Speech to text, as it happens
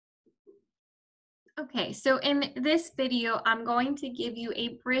Okay, so in this video, I'm going to give you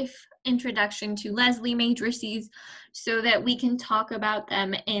a brief introduction to Leslie matrices so that we can talk about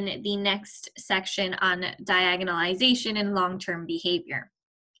them in the next section on diagonalization and long-term behavior.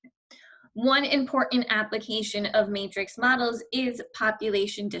 One important application of matrix models is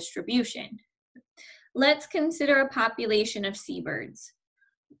population distribution. Let's consider a population of seabirds.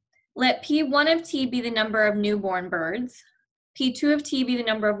 Let P1 of T be the number of newborn birds, P2 of T be the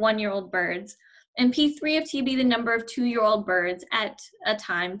number of one-year-old birds, and P3 of T be the number of two-year-old birds at a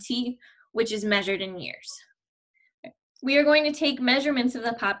time T, which is measured in years. We are going to take measurements of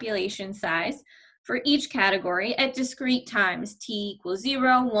the population size for each category at discrete times, T equals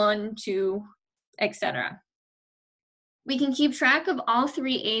 0, 1, 2, etc. We can keep track of all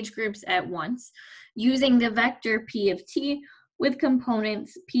three age groups at once using the vector P of T with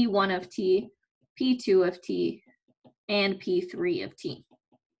components P1 of T, P2 of T, and P3 of T.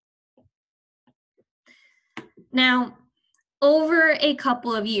 Now, over a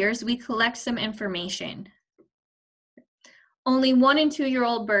couple of years, we collect some information. Only 1- and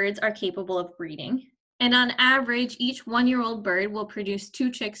 2-year-old birds are capable of breeding, and on average, each 1-year-old bird will produce 2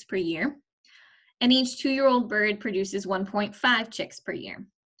 chicks per year, and each 2-year-old bird produces 1.5 chicks per year.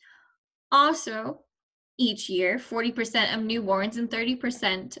 Also, each year, 40% of newborns and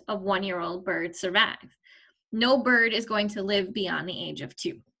 30% of 1-year-old birds survive. No bird is going to live beyond the age of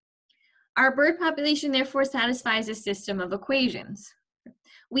 2. Our bird population therefore satisfies a system of equations.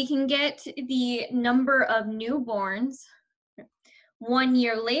 We can get the number of newborns 1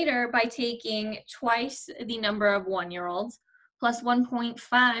 year later by taking twice the number of 1-year-olds plus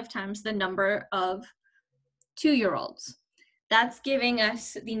 1.5 times the number of 2-year-olds. That's giving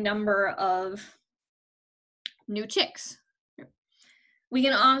us the number of new chicks. We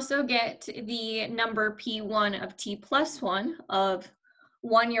can also get the number P1 of T plus 1 of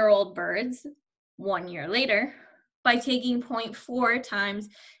 1-year-old birds 1 year later by taking 0.4 times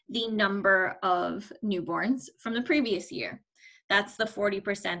the number of newborns from the previous year. That's the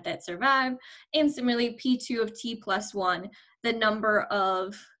 40% that survive. And similarly, P2 of T plus 1, the number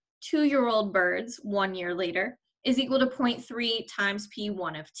of 2-year-old birds 1 year later, is equal to 0.3 times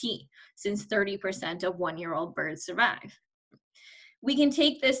P1 of T, since 30% of 1-year-old birds survive. We can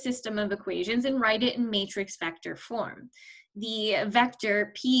take this system of equations and write it in matrix vector form. The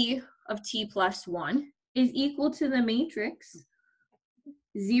vector P of T plus 1 is equal to the matrix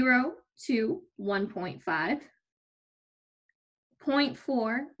 0, 2, 1.5,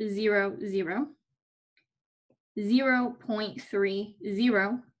 0.4, 0, 0,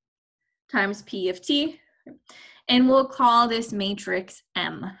 0.30 times P of T, and we'll call this matrix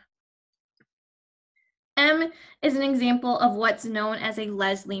M. M is an example of what's known as a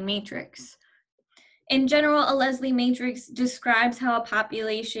Leslie matrix. In general, a Leslie matrix describes how a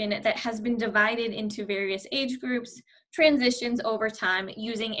population that has been divided into various age groups transitions over time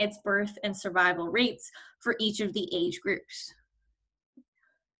using its birth and survival rates for each of the age groups.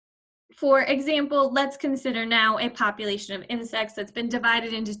 For example, let's consider now a population of insects that's been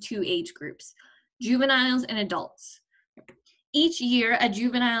divided into 2 age groups, juveniles and adults. Each year, a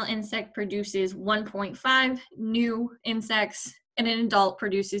juvenile insect produces 1.5 new insects, and an adult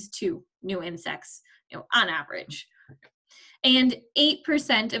produces 2 new insects, on average. And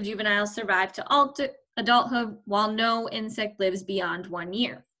 8% of juveniles survive to adulthood, while no insect lives beyond 1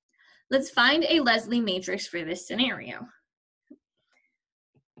 year. Let's find a Leslie matrix for this scenario.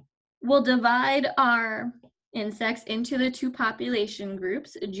 We'll divide our insects into the 2 population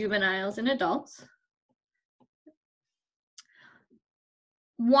groups, juveniles and adults.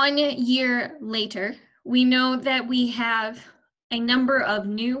 1 year later, we know that we have a number of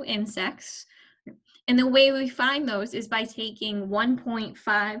new insects, and the way we find those is by taking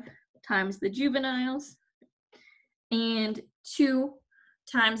 1.5 times the juveniles and 2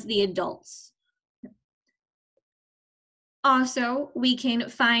 times the adults. Also, we can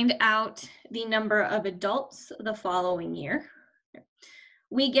find out the number of adults the following year.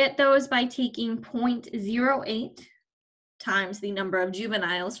 We get those by taking 0.08 times the number of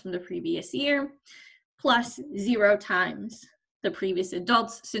juveniles from the previous year, plus 0 times the previous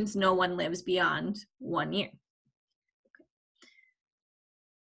adults, since no one lives beyond 1 year.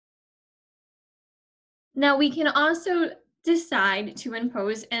 Now we can also decide to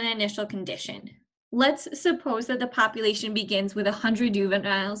impose an initial condition. Let's suppose that the population begins with 100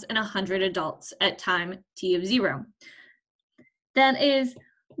 juveniles and 100 adults at time T of 0. That is,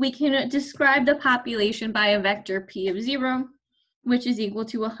 we can describe the population by a vector P of 0, which is equal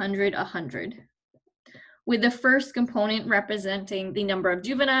to 100, 100, with the first component representing the number of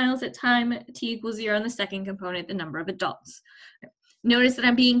juveniles at time T equals 0, and the second component the number of adults. Notice that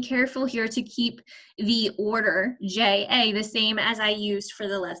I'm being careful here to keep the order JA the same as I used for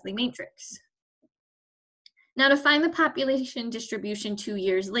the Leslie matrix. Now to find the population distribution 2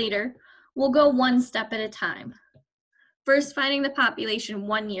 years later, we'll go one step at a time. First, finding the population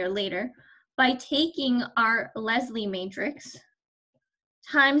 1 year later by taking our Leslie matrix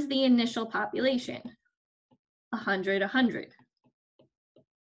times the initial population, 100, 100.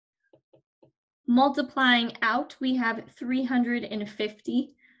 Multiplying out, we have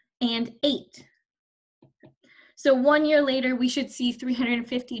 350 and 8. So 1 year later, we should see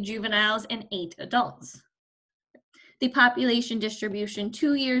 350 juveniles and 8 adults. The population distribution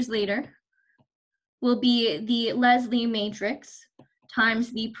 2 years later will be the Leslie matrix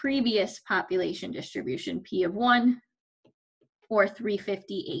times the previous population distribution, P of 1, or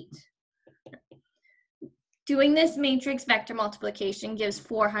 358. Doing this matrix vector multiplication gives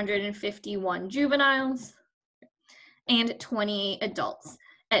 451 juveniles and 28 adults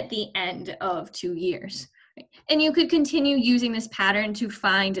at the end of 2 years. And you could continue using this pattern to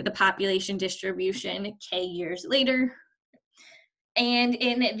find the population distribution K years later. And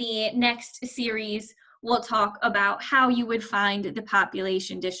in the next series, we'll talk about how you would find the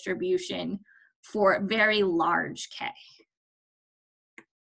population distribution for very large K.